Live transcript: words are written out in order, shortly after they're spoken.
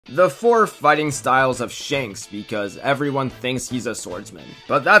The 4 fighting styles of Shanks because everyone thinks he's a swordsman.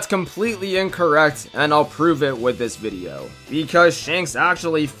 But that's completely incorrect, and I'll prove it with this video. Because Shanks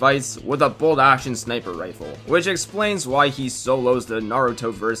actually fights with a bolt action sniper rifle, which explains why he solos the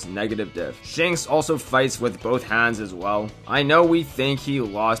Naruto-verse negative diff. Shanks also fights with both hands as well. I know we think he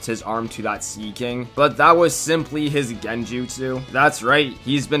lost his arm to that Sea King, but that was simply his genjutsu. That's right,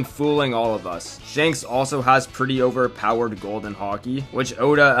 he's been fooling all of us. Shanks also has pretty overpowered golden haki, which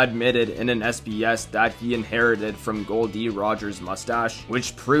Oda admitted in an SBS that he inherited from Goldie Roger's mustache,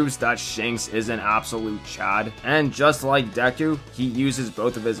 which proves that Shanks is an absolute Chad. And just like Deku, he uses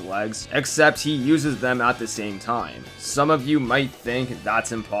both of his legs, except he uses them at the same time. Some of you might think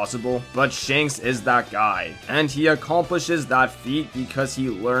that's impossible, but Shanks is that guy, and he accomplishes that feat because he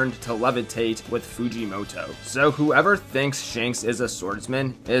learned to levitate with Fujimoto. So whoever thinks Shanks is a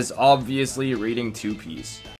swordsman is obviously reading Two Piece.